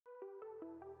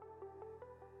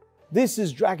This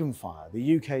is DragonFire,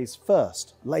 the UK's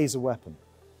first laser weapon.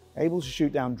 Able to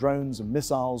shoot down drones and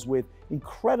missiles with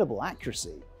incredible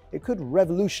accuracy, it could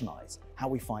revolutionise how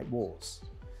we fight wars.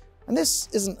 And this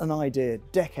isn't an idea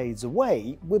decades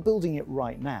away, we're building it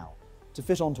right now to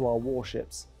fit onto our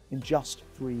warships in just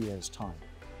 3 years' time.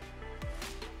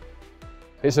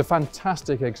 It's a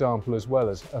fantastic example as well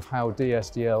of how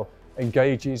Dstl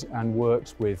engages and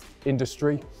works with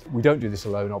industry. We don't do this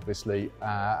alone, obviously,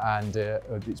 and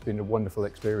it's been a wonderful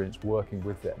experience working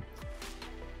with them.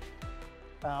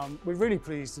 We're really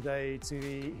pleased today to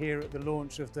be here at the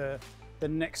launch of the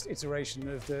next iteration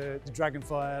of the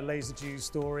DragonFire LaserDew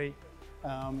story.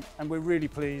 And we're really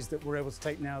pleased that we're able to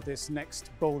take now this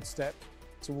next bold step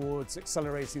towards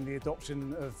accelerating the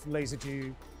adoption of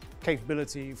LaserDew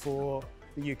capability for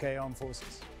the UK Armed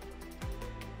Forces.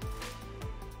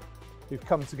 We've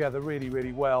come together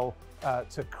really well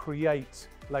to create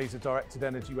laser-directed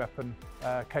energy weapon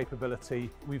capability.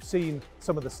 We've seen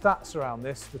some of the stats around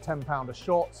this, the £10 a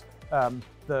shot,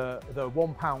 the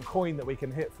 £1 coin that we can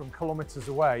hit from kilometres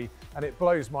away, and it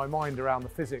blows my mind around the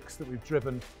physics that we've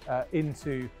driven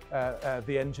into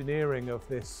the engineering of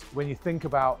this. When you think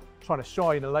about trying to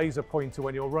shine a laser pointer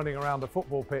when you're running around a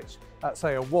football pitch at,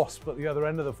 say, a wasp at the other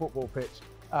end of the football pitch,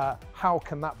 how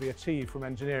can that be achieved from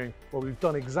engineering? Well, we've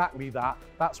done exactly that.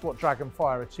 That's what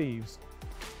DragonFire achieves.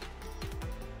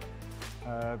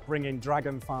 Bringing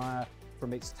DragonFire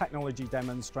from its technology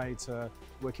demonstrator,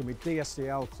 working with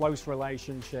Dstl, close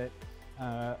relationship,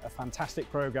 a fantastic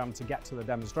program to get to the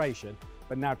demonstration,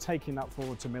 but now taking that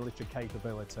forward to military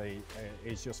capability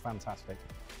is just fantastic.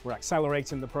 We're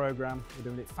accelerating the program, we're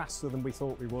doing it faster than we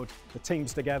thought we would. The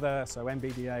teams together, so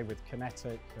MBDA with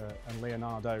Kinetic and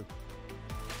Leonardo.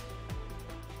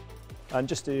 And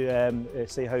just to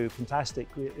say how fantastic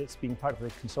it's been part of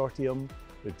the consortium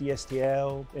with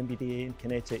Dstl, MBDA and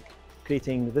Kinetic,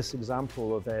 creating this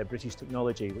example of British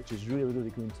technology, which is really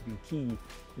going to be key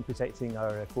in protecting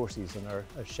our forces and our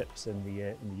ships in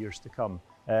the years to come.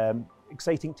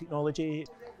 Exciting technology,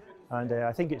 and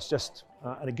I think it's just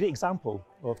a great example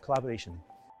of collaboration.